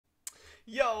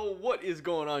Yo, what is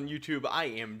going on YouTube? I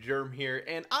am Germ here,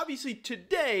 and obviously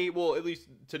today, well at least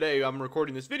today I'm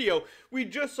recording this video, we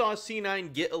just saw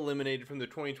C9 get eliminated from the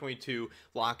 2022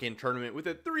 lock-in tournament with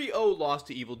a 3-0 loss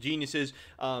to Evil Geniuses.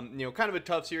 Kind of a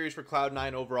tough series for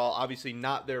Cloud9 overall, obviously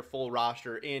not their full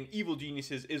roster, and Evil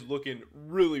Geniuses is looking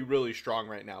really strong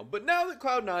right now. But now that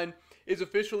Cloud9 is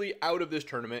officially out of this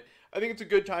tournament, I think it's a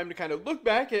good time to kind of look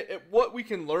back at what we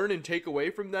can learn and take away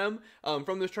from them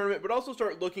from this tournament, but also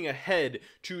start looking ahead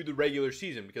to the regular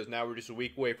season, because now we're just a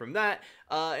week away from that,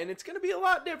 and it's going to be a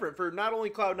lot different for not only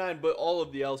Cloud9 but all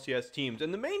of the LCS teams.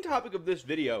 And the main topic of this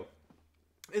video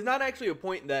is not actually a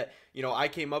point that, I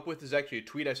came up with. This is actually a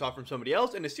tweet I saw from somebody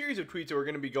else and a series of tweets that we're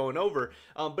going to be going over.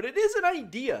 But it is an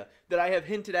idea that I have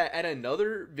hinted at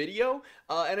another video.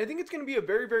 And I think it's going to be a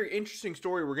very interesting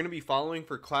story we're going to be following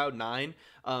for Cloud9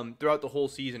 throughout the whole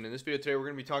season. In this video today, we're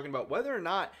going to be talking about whether or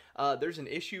not there's an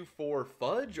issue for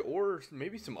Fudge or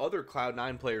maybe some other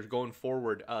Cloud9 players going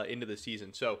forward into the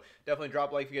season. So definitely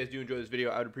drop a like if you guys do enjoy this video.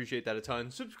 I would appreciate that a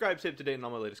ton. Subscribe, stay up to date on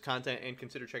all my latest content, and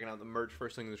consider checking out the merch,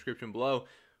 first link in the description below.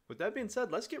 With that being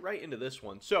said, let's get right into this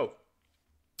one. So,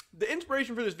 the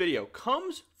inspiration for this video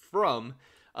comes from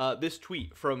this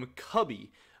tweet from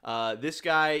Cubby. This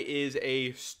guy is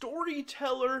a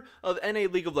storyteller of NA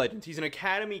League of Legends. He's an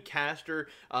academy caster.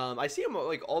 I see him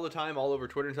like all the time, all over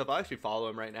Twitter and stuff. I actually follow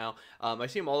him right now. I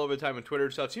see him all over the time on Twitter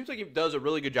and stuff. Seems like he does a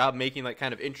really good job making like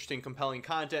kind of interesting, compelling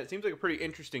content. Seems like a pretty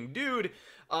interesting dude.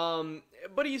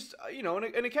 But he's,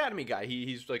 an academy guy.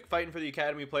 He's like fighting for the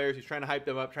academy players. He's trying to hype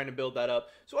them up, trying to build that up.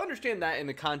 So understand that in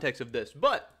the context of this.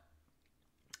 But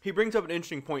he brings up an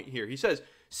interesting point here. He says,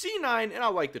 C9, and I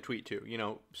like the tweet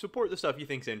too, support the stuff you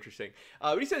think's interesting.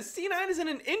 But he says, C9 is in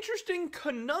an interesting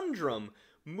conundrum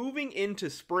moving into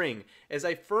spring, as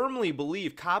I firmly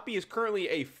believe Copy is currently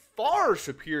a far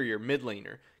superior mid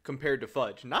laner compared to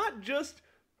Fudge. Not just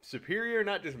superior,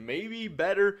 not just maybe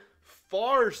better,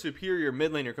 far superior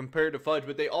mid laner compared to Fudge,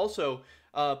 but they also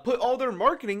put all their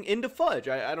marketing into Fudge.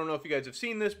 I don't know if you guys have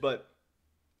seen this, but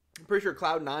I'm pretty sure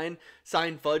Cloud9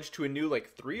 signed Fudge to a new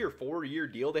like 3 or 4 year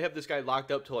deal. They have this guy locked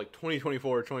up to like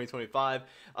 2024 or 2025.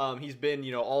 He's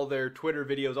been, all their Twitter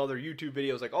videos, all their YouTube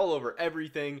videos, like all over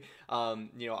everything.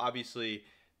 Obviously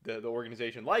the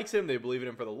organization likes him. They believe in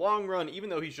him for the long run, even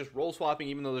though he's just role swapping,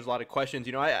 even though there's a lot of questions.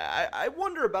 I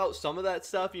wonder about some of that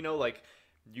stuff, like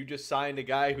you just signed a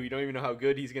guy who you don't even know how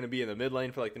good he's going to be in the mid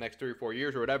lane for like the next 3 or 4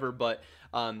 years or whatever. But,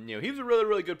 he was a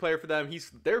really good player for them.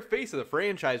 He's their face of the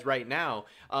franchise right now.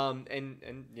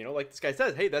 And like this guy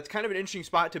says, hey, that's kind of an interesting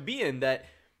spot to be in, that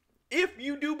if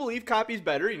you do believe Copy's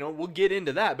better, we'll get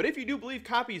into that. But if you do believe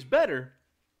Copy's better,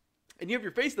 and you have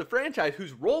your face of the franchise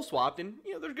who's role swapped, and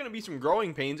there's going to be some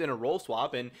growing pains in a role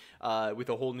swap, and with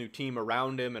a whole new team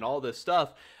around him and all this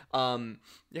stuff.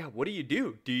 What do?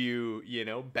 Do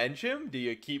you bench him? Do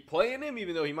you keep playing him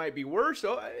even though he might be worse?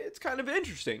 So it's kind of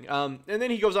interesting. And then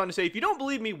he goes on to say, if you don't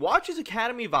believe me, watch his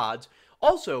Academy VODs.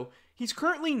 Also, he's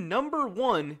currently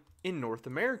 #1 in North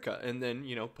America. And then,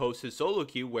 posts his solo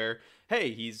queue where,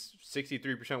 hey, he's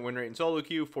 63% win rate in solo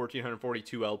queue,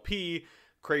 1442 LP,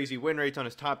 crazy win rates on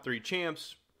his top 3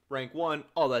 champs, rank 1,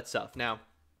 all that stuff. Now,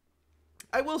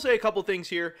 I will say a couple things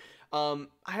here. I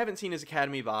haven't seen his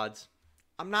Academy VODs.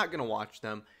 I'm not going to watch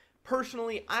them.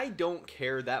 Personally, I don't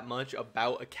care that much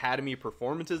about Academy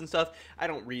performances and stuff. I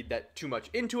don't read that too much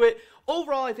into it.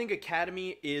 Overall, I think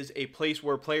Academy is a place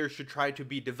where players should try to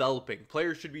be developing.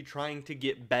 Players should be trying to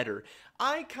get better.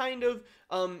 I kind of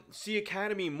see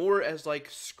Academy more as like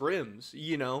scrims,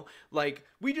 Like,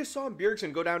 we just saw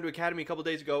Bjergsen go down to Academy a couple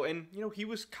days ago, and, he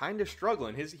was kind of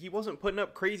struggling. He wasn't putting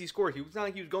up crazy scores. He was not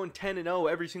like he was going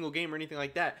 10-0 every single game or anything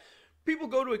like that. People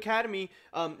go to Academy,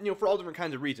 for all different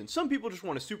kinds of reasons. Some people just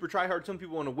want to super try hard. Some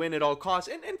people want to win at all costs.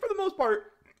 And for the most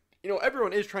part,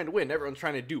 everyone is trying to win. Everyone's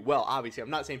trying to do well, obviously. I'm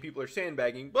not saying people are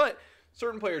sandbagging, but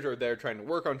certain players are there trying to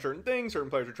work on certain things. Certain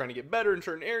players are trying to get better in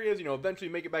certain areas, eventually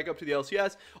make it back up to the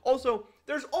LCS. Also,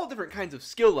 there's all different kinds of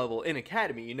skill level in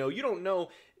Academy. You don't know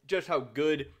just how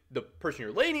good the person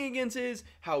you're laning against is,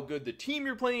 how good the team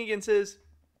you're playing against is.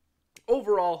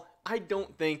 Overall, I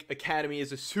don't think Academy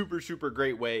is a super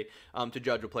great way to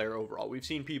judge a player overall. We've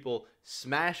seen people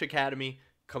smash Academy,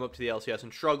 come up to the LCS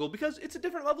and struggle because it's a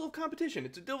different level of competition.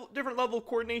 It's a different level of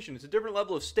coordination. It's a different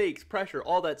level of stakes, pressure,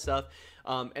 all that stuff.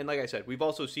 And like I said, we've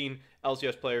also seen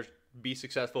LCS players be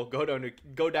successful, go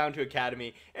down to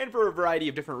Academy, and for a variety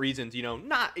of different reasons,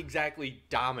 not exactly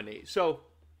dominate. So,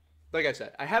 like I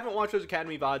said, I haven't watched those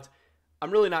Academy VODs.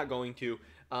 I'm really not going to.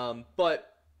 But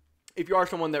if you are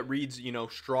someone that reads,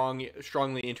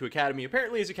 strongly into Academy,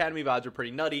 apparently his Academy VODs are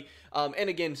pretty nutty. And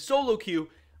again, solo queue,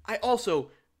 I also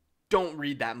don't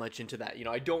read that much into that.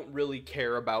 I don't really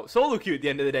care about solo queue at the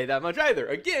end of the day that much either.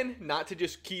 Again, not to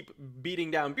just keep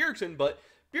beating down Bjergsen, but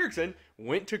Bjergsen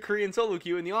went to Korean solo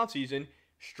queue in the offseason,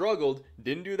 struggled,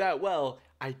 didn't do that well.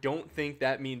 I don't think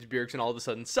that means Bjergsen all of a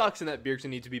sudden sucks and that Bjergsen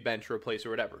needs to be benched or replaced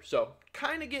or whatever. So,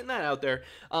 kind of getting that out there.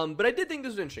 But I did think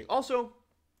this was interesting. Also,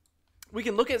 we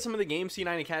can look at some of the games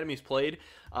C9 Academy's played.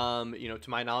 To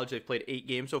my knowledge, they've played 8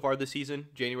 games so far this season.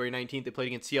 January 19th, they played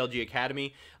against CLG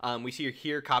Academy. We see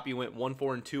here, Copy went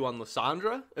 1-4-2 on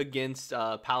Lysandra against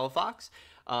Palafox.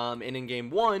 And in game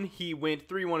 1, he went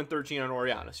 3-1-13 on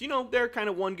Oriana. So, they're kind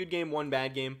of one good game, one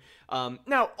bad game.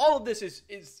 Now, all of this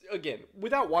is, again,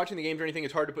 without watching the games or anything,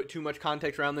 it's hard to put too much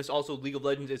context around this. Also, League of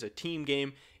Legends is a team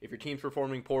game. If your team's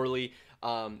performing poorly,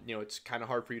 it's kind of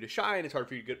hard for you to shine. It's hard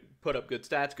for you to put up good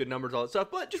stats, good numbers, all that stuff.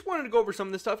 But just wanted to go over some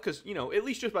of this stuff because, at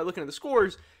least just by looking at the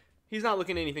scores, he's not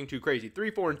looking anything too crazy.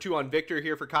 3-4-2 on Victor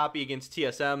here for Copy against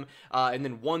TSM, and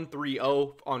then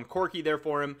 1-3-0 on Corky there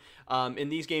for him. In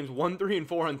these games,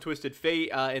 1-3-4 on Twisted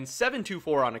Fate, and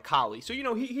 7-2-4 on Akali. So,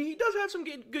 he does have some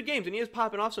good games, and he is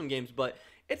popping off some games, but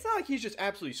it's not like he's just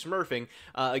absolutely smurfing.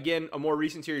 Again, a more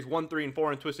recent series, 1-3-4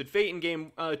 on Twisted Fate in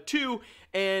game 2,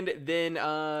 and then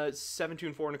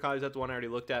 7-2-4 on Akali. That's the one I already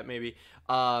looked at, maybe.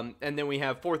 And then we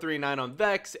have 4-3-9 on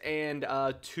Vex and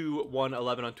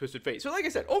 2-1-11 on Twisted Fate. So, like I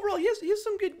said, overall, he has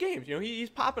some good games. He's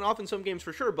popping off in some games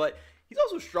for sure, but he's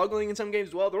also struggling in some games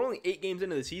as well. They're only 8 games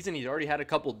into the season. He's already had a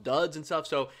couple duds and stuff,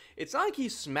 so it's not like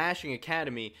he's smashing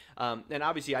Academy. And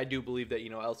obviously, I do believe that,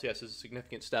 LCS is a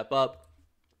significant step up.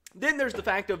 Then there's the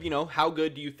fact of, how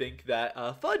good do you think that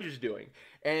Fudge is doing?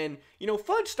 And,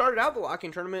 Fudge started out the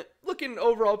lock-in tournament looking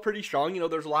overall pretty strong.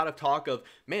 There's a lot of talk of,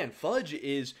 man, Fudge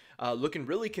is looking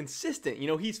really consistent.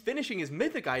 He's finishing his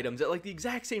mythic items at like the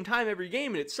exact same time every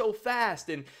game, and it's so fast.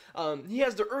 And he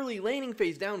has the early laning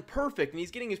phase down perfect, and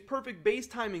he's getting his perfect base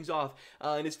timings off.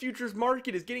 And his futures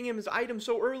market is getting him his items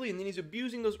so early, and then he's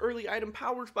abusing those early item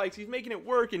power spikes. He's making it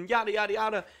work, and yada, yada,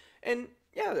 yada. And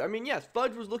yeah, I mean, yes,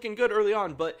 Fudge was looking good early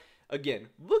on, but again,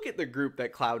 look at the group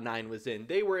that Cloud9 was in.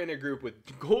 They were in a group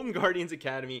with Golden Guardians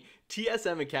Academy,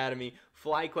 TSM Academy,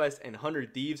 FlyQuest, and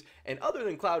 100 Thieves. And other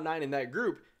than Cloud9 in that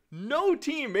group, no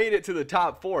team made it to the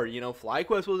top 4.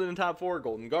 FlyQuest was in the top 4,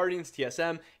 Golden Guardians,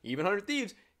 TSM, even 100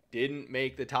 Thieves didn't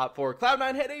make the top 4.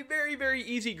 Cloud9 had a very, very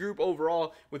easy group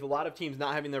overall, with a lot of teams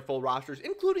not having their full rosters,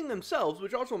 including themselves,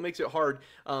 which also makes it hard,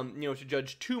 to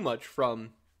judge too much from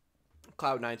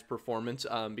Cloud9's performance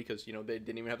because, they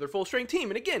didn't even have their full strength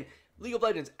team. And again, League of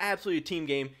Legends, absolutely a team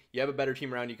game. You have a better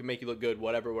team around you, can make you look good,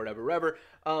 whatever.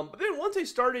 But then once they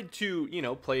started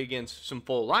to, play against some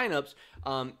full lineups,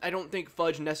 I don't think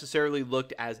Fudge necessarily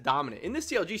looked as dominant. In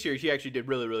this CLG series, he actually did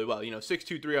really, really well.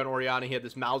 6-2-3 on Oriana. He had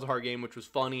this Malzahar game, which was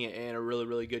funny and a really,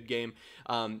 really good game.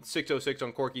 6-0-6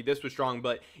 on Corky. This was strong.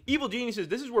 But Evil Geniuses,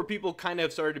 this is where people kind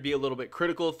of started to be a little bit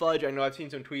critical of Fudge. I know I've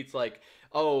seen some tweets like,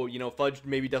 oh, Fudge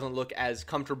maybe doesn't look as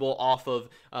comfortable off of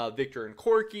Victor and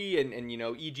Corky, and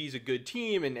EG's a good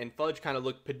team, and Fudge kind of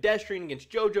looked pedestrian against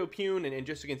JoJo Pune and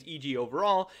just against EG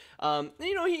overall.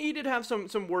 He did have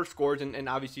some worse scores and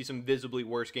obviously some visibly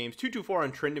worse games. 2-2-4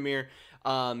 on Tryndamere.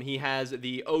 He has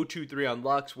the 0-2-3 on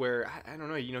Lux, where, I don't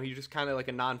know, he's just kind of like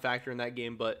a non-factor in that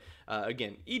game, but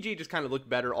again, EG just kind of looked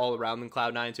better all around than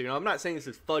Cloud9, so, I'm not saying this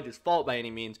is Fudge's fault by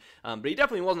any means, but he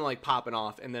definitely wasn't, like, popping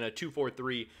off, and then a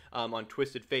 2-4-3 on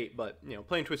Twisted Fate, but,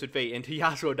 playing Twisted Fate into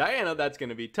Yasuo Diana, that's going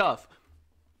to be tough.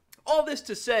 All this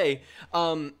to say,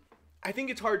 I think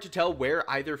it's hard to tell where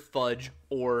either Fudge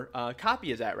or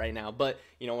Copy is at right now. But,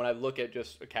 when I look at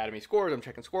just Academy scores, I'm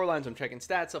checking score lines, I'm checking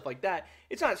stats, stuff like that,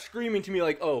 it's not screaming to me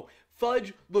like, oh,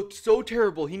 Fudge looked so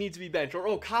terrible, he needs to be benched, or,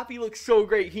 oh, Copy looks so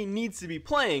great, he needs to be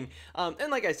playing. And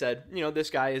like I said,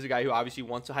 this guy is a guy who obviously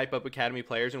wants to hype up Academy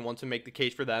players and wants to make the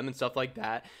case for them and stuff like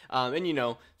that.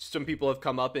 And, some people have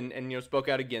come up and spoke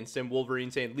out against him.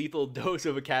 Wolverine saying lethal dose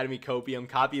of Academy copium.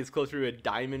 Copy is closer to a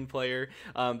diamond player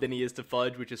than he is to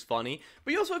Fudge, which is funny.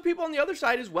 But you also have people on the other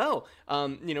side as well.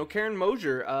 Karen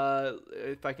Mosier,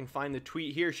 if I can find the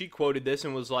tweet here, she quoted this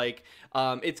and was like,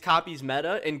 it's Copy's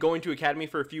meta, and going to Academy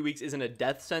for a few weeks isn't a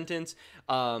death sentence.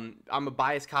 I'm a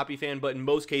biased Copy fan, but in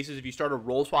most cases, if you start a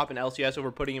role swap in LCS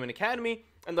over putting him in Academy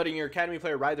and letting your Academy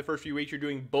player ride the first few weeks, you're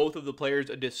doing both of the players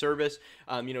a disservice.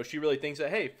 She really thinks that,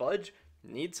 hey, Fudge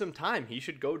needs some time. He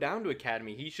should go down to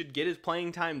Academy. He should get his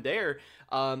playing time there.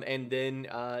 And then,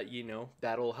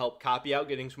 that'll help Copy out,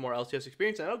 getting some more LCS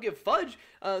experience. And that'll give Fudge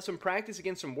some practice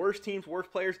against some worse teams, worse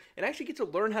players, and actually get to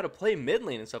learn how to play mid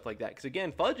lane and stuff like that. Because,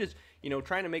 again, Fudge is,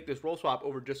 trying to make this role swap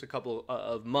over just a couple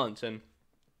of months. And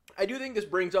I do think this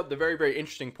brings up the very, very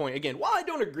interesting point. Again, while I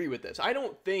don't agree with this, I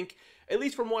don't think, at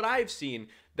least from what I've seen,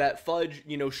 that Fudge,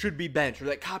 should be benched or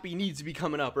that Copy needs to be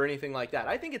coming up or anything like that.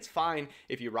 I think it's fine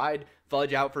if you ride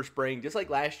Fudge out for spring, just like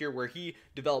last year where he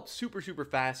developed super, super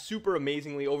fast, super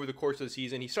amazingly over the course of the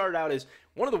season. He started out as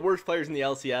one of the worst players in the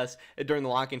LCS during the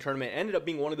lock-in tournament, ended up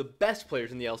being one of the best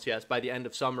players in the LCS by the end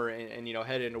of summer and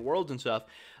headed into Worlds and stuff.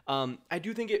 I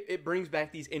do think it brings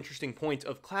back these interesting points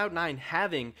of Cloud9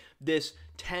 having this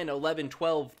 10, 11,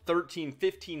 12, 13,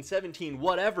 15, 17,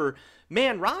 whatever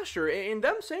man roster, and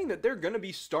them saying that they're going to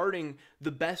be starting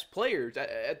the best players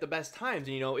at the best times.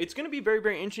 And, it's going to be very,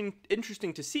 very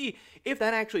interesting to see if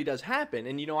that actually does happen.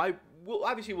 And,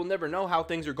 we'll never know how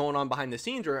things are going on behind the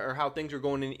scenes or how things are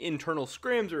going in internal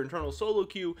scrims or internal solo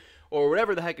queue or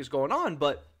whatever the heck is going on.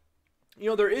 But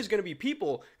there is going to be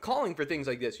people calling for things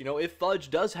like this. If Fudge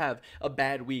does have a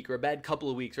bad week or a bad couple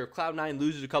of weeks, or if Cloud9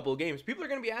 loses a couple of games, people are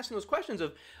going to be asking those questions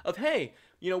of hey,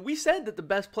 we said that the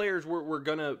best players were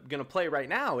gonna play right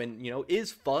now, and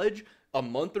is Fudge a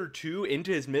month or two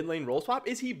into his mid lane role swap?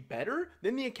 Is he better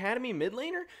than the Academy mid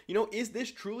laner? Is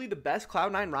this truly the best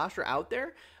Cloud9 roster out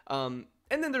there?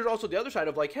 And then there's also the other side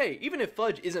of like, hey, even if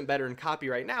Fudge isn't better in Copy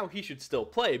right now, he should still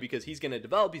play because he's going to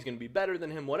develop, he's going to be better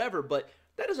than him, whatever. But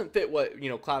that doesn't fit what,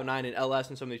 Cloud9 and LS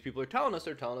and some of these people are telling us.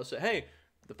 They're telling us that, hey,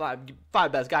 the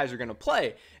five best guys are going to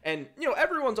play. And,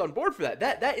 everyone's on board for that.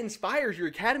 That inspires your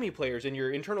Academy players and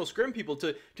your internal scrim people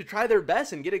to try their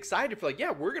best and get excited for like,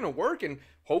 yeah, we're going to work and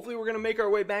hopefully we're going to make our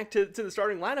way back to the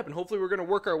starting lineup and hopefully we're going to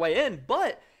work our way in.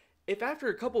 But if after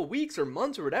a couple weeks or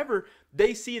months or whatever,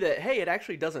 they see that, hey, it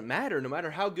actually doesn't matter, no matter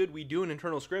how good we do in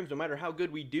internal scrims, no matter how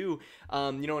good we do,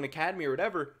 in Academy or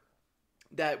whatever,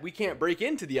 that we can't break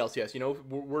into the LCS.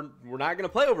 We're not going to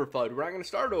play over Fudge. We're not going to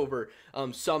start over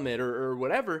Summit or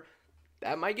whatever.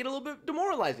 That might get a little bit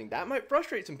demoralizing. That might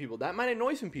frustrate some people. That might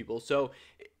annoy some people. So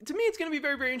to me, it's going to be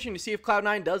very, very interesting to see if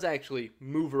Cloud9 does actually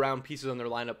move around pieces on their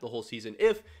lineup the whole season.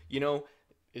 If,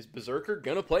 is Berserker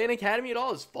gonna play in Academy at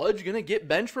all? Is Fudge gonna get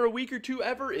benched for a week or two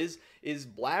ever? Is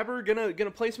Blabber gonna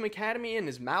play some Academy and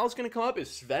his Mal's gonna come up? Is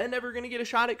Sven ever gonna get a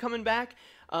shot at coming back?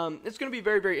 It's gonna be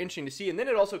very, very interesting to see. And then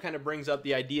it also kind of brings up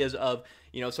the ideas of,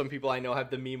 some people I know have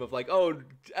the meme of like, oh,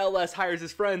 LS hires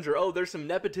his friends, or oh, there's some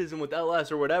nepotism with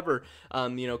LS or whatever,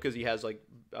 because he has like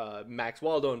Max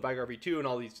Waldo and Vigar V2 and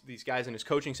all these guys in his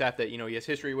coaching staff that, he has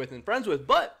history with and friends with.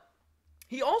 But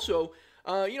he also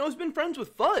has been friends with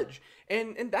Fudge,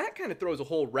 and that kind of throws a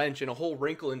whole wrench and a whole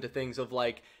wrinkle into things of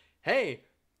like, hey,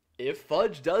 if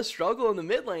Fudge does struggle in the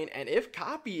mid lane, and if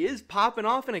Copy is popping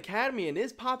off in Academy and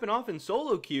is popping off in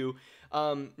solo queue,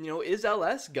 is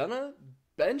LS gonna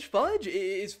bench Fudge?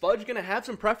 Is Fudge gonna have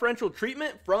some preferential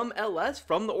treatment from LS,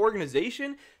 from the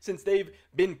organization, since they've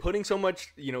been putting so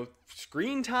much,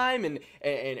 screen time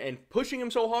and pushing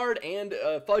him so hard, and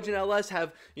Fudge and LS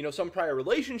have, some prior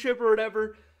relationship or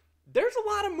whatever? There's a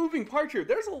lot of moving parts here.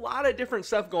 There's a lot of different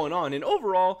stuff going on. And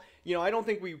overall, I don't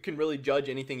think we can really judge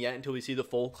anything yet until we see the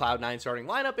full Cloud9 starting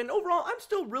lineup. And overall, I'm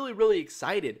still really, really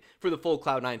excited for the full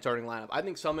Cloud9 starting lineup. I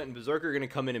think Summit and Berserker are going to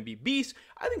come in and be beasts.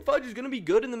 I think Fudge is going to be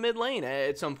good in the mid lane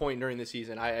at some point during the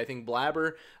season. I think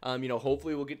Blabber,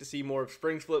 hopefully we'll get to see more of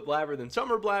Spring Split Blabber than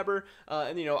Summer Blabber.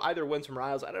 And, either win some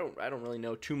Riles. I don't really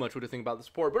know too much what to think about the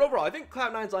support. But overall, I think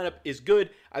Cloud9's lineup is good.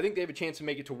 I think they have a chance to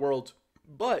make it to Worlds.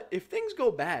 But if things go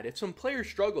bad, if some players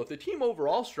struggle, if the team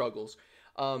overall struggles,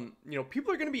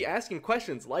 people are going to be asking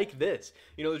questions like this.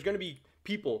 There's going to be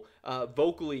people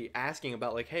vocally asking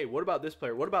about like, hey, what about this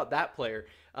player? What about that player?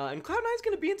 And Cloud9's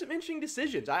going to be in some interesting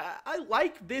decisions. I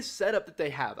like this setup that they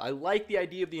have. I like the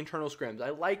idea of the internal scrims. I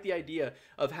like the idea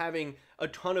of having a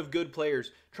ton of good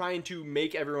players trying to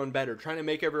make everyone better, trying to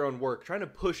make everyone work, trying to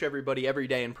push everybody every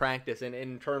day in practice and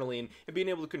internally and being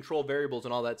able to control variables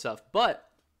and all that stuff. But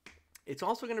it's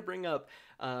also going to bring up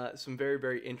some very,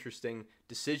 very interesting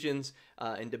decisions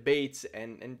and debates,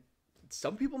 and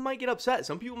some people might get upset.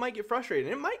 Some people might get frustrated,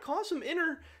 and it might cause some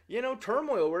inner,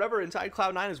 turmoil or whatever inside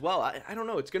Cloud9 as well. I don't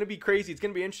know. It's going to be crazy. It's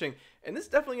going to be interesting, and this is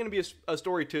definitely going to be a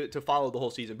story to follow the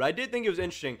whole season. But I did think it was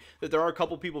interesting that there are a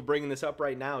couple people bringing this up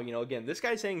right now. Again, this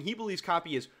guy's saying he believes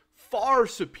Copy is far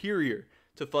superior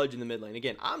to Fudge in the mid lane.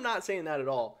 Again, I'm not saying that at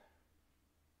all.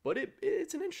 But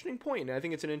it's an interesting point, and I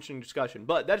think it's an interesting discussion.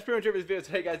 But that's pretty much it for this video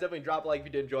today, guys. Definitely drop a like if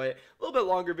you did enjoy it. A little bit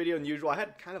longer video than usual. I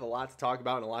had kind of a lot to talk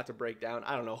about and a lot to break down.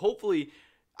 I don't know. Hopefully,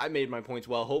 I made my points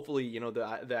well. Hopefully,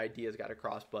 the ideas got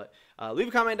across. But leave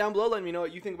a comment down below. Let me know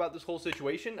what you think about this whole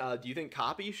situation. Do you think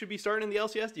Copy should be starting in the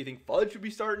LCS? Do you think Fudge should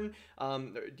be starting?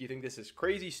 Do you think this is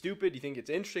crazy, stupid? Do you think it's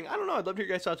interesting? I don't know. I'd love to hear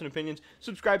your guys' thoughts and opinions.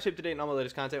 Subscribe, stay up to date on all my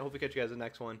latest content. Hopefully catch you guys in the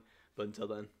next one. But until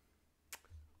then,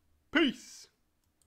 peace.